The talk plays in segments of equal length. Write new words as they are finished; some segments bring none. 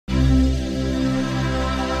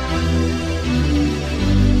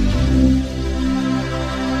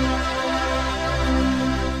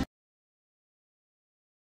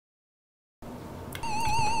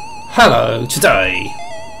Hello today,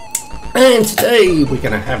 and today we're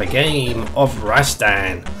going to have a game of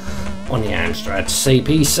Rastan on the Amstrad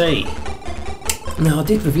CPC. Now I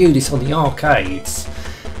did review this on the arcades.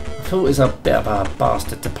 I thought it was a bit of a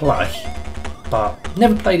bastard to play, but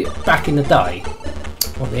never played it back in the day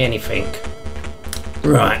on the anything.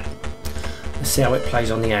 Right, let's see how it plays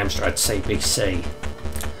on the Amstrad CPC.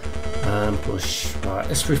 Push. Right,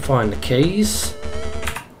 let's refine the keys.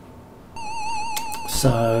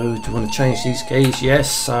 So, do you want to change these keys?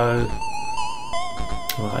 Yes, so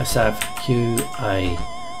right, let's have Q, A,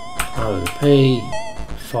 O, P,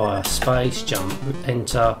 fire, space, jump,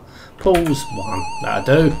 enter, pause, 1,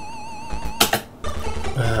 that'll do.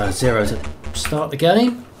 0 to start the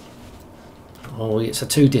game. Oh, it's a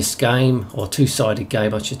 2-disc game, or 2-sided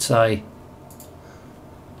game I should say.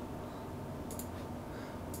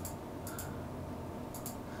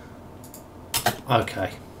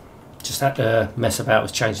 Okay. Just had to mess about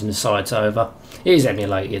with changing the sides over. It is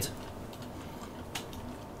emulated.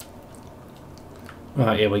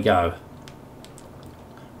 Right, here we go.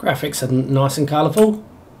 Graphics are nice and colourful.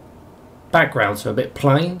 Backgrounds are a bit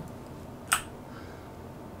plain.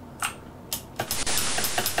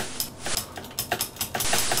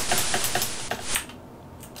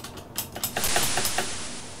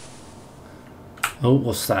 Oh,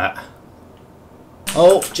 what's that?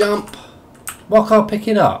 Oh, jump! Why can't I pick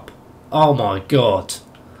it up? Oh my god.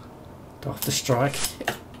 Do I have to strike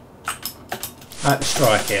it? I have to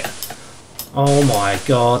strike it. Oh my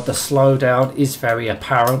god, the slowdown is very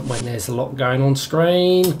apparent when there's a lot going on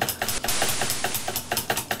screen.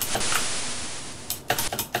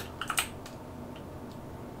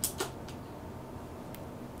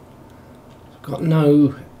 Got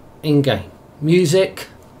no in-game music.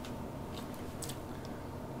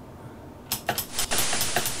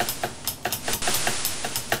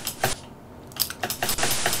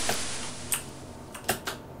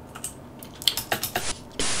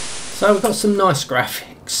 So we've got some nice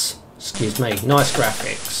graphics. Excuse me, nice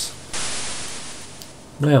graphics.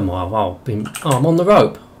 Where am I? Oh, I'm on the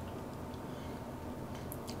rope.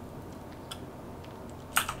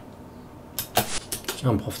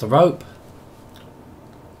 Jump off the rope.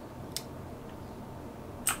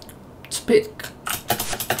 It's a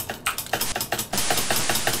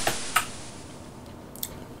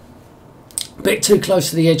bit too close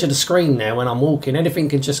to the edge of the screen now when I'm walking. Anything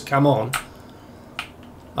can just come on.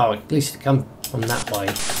 Oh, at least it come from that way.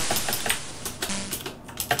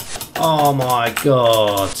 Oh my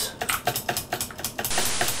god.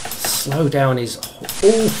 Slowdown is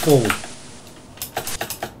awful.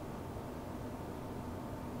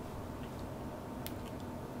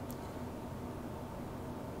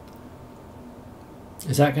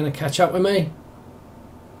 Is that going to catch up with me?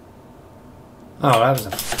 Oh, that was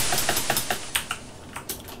a...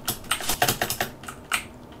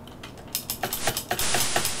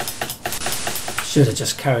 Should have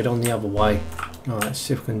just carried on the other way. Alright, let's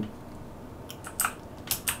see if we can...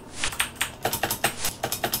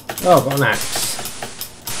 Oh, I've got an axe.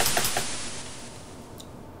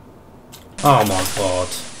 Oh my god.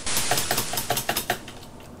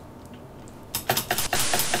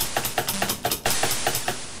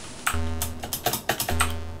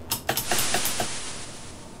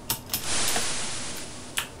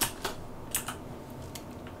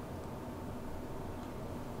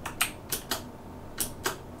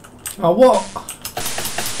 Oh, what?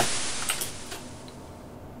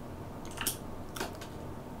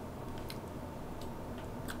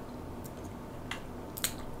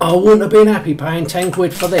 I wouldn't have been happy paying 10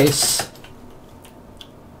 quid for this.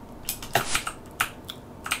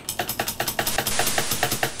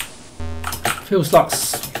 Feels like...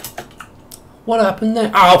 What happened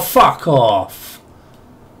there? Oh, fuck off.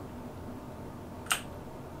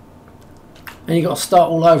 And you got to start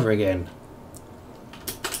all over again.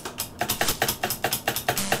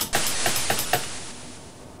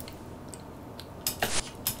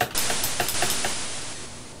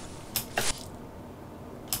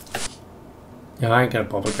 Yeah, I ain't gonna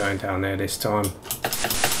bother going down there this time.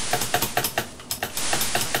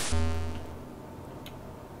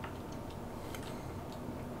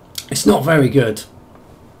 It's not very good.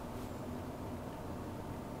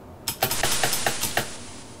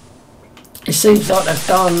 It seems like they've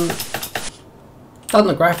done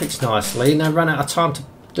the graphics nicely and they've run out of time to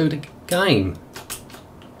do the game.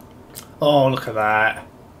 Oh, look at that.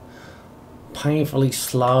 Painfully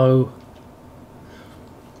slow.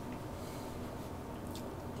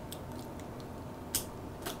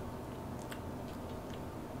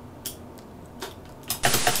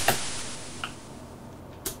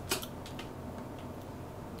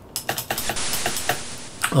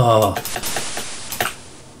 Oh.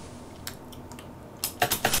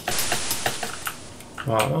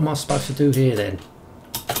 Right, what am I supposed to do here then?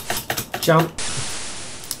 Jump.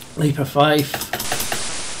 Leap of faith.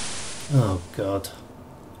 Oh God.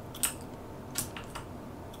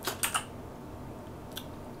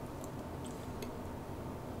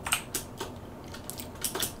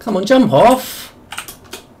 Come on, jump off.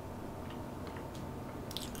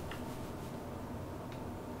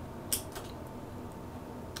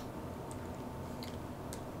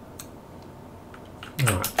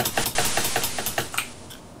 Right.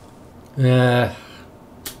 Yeah.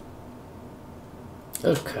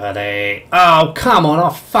 Look at it. Oh, come on, I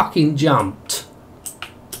fucking jumped.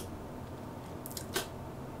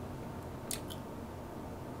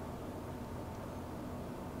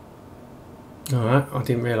 Alright, I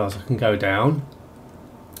didn't realise I can go down.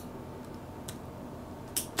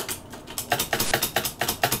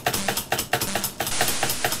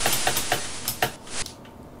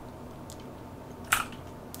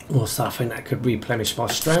 Or something that could replenish my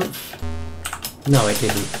strength. No, it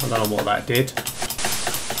didn't. I don't know what that did.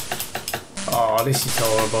 Oh, this is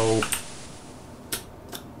horrible.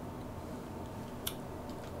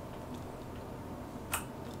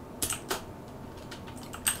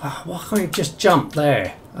 Oh, why can't you just jump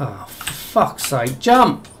there? Oh, for fuck's sake,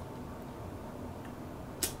 jump!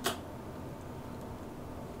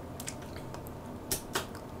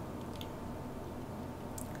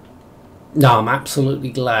 No, I'm absolutely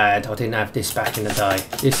glad I didn't have this back in the day.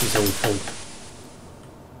 This is awful.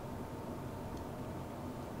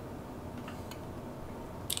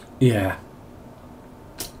 Yeah.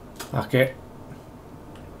 Fuck it.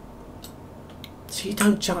 So you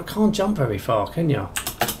don't jump, can't jump very far, can you?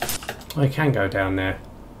 I can go down there.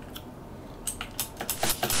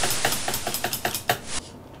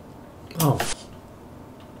 Oh.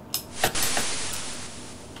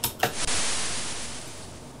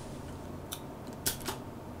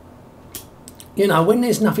 You know, when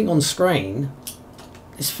there's nothing on screen,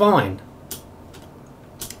 it's fine.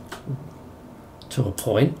 To a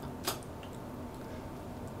point.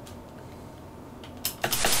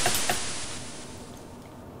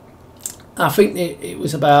 I think it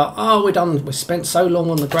was about, oh, we spent so long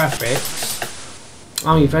on the graphics.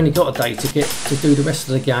 Oh, you've only got a day to do the rest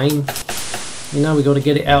of the game. You know, we've got to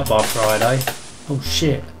get it out by Friday. Oh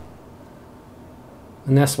shit.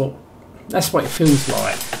 And that's what it feels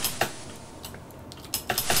like.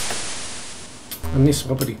 And this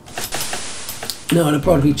probably, no, they'll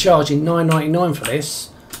probably be charging $9.99 for this.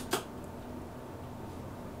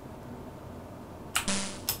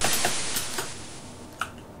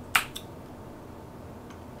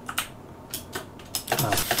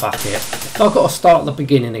 Fuck it. If I've got to start at the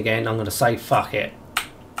beginning again, I'm going to say fuck it.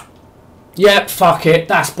 Yep, fuck it.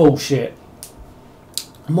 That's bullshit.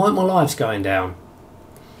 Why my life's going down?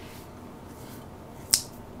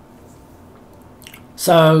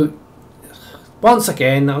 So, once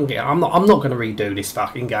again, I'm not going to redo this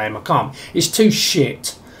fucking game. I can't. It's too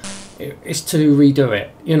shit. It's to redo it.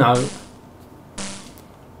 You know,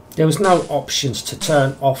 there was no options to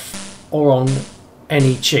turn off or on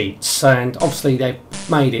any cheats, and obviously they've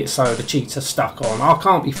made it so the cheats are stuck on. I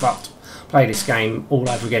can't be fucked play this game all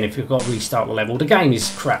over again if you've got to restart the level. The game is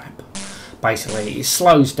crap, basically. It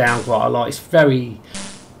slows down quite a lot. It's very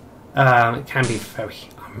it can be very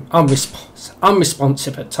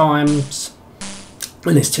unresponsive at times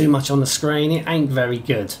when there's too much on the screen. It ain't very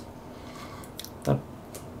good.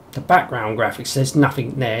 The background graphics, there's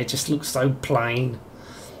nothing there, it just looks so plain,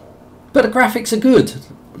 but the graphics are good.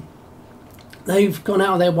 They've gone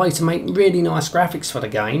out of their way to make really nice graphics for the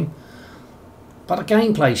game, but the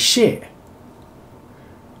gameplay's shit.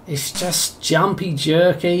 It's just jumpy,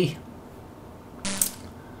 jerky.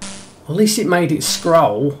 At least it made it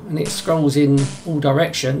scroll, and it scrolls in all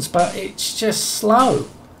directions, but it's just slow.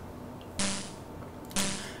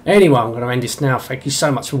 Anyway, I'm going to end this now. Thank you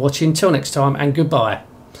so much for watching. Until next time, and goodbye.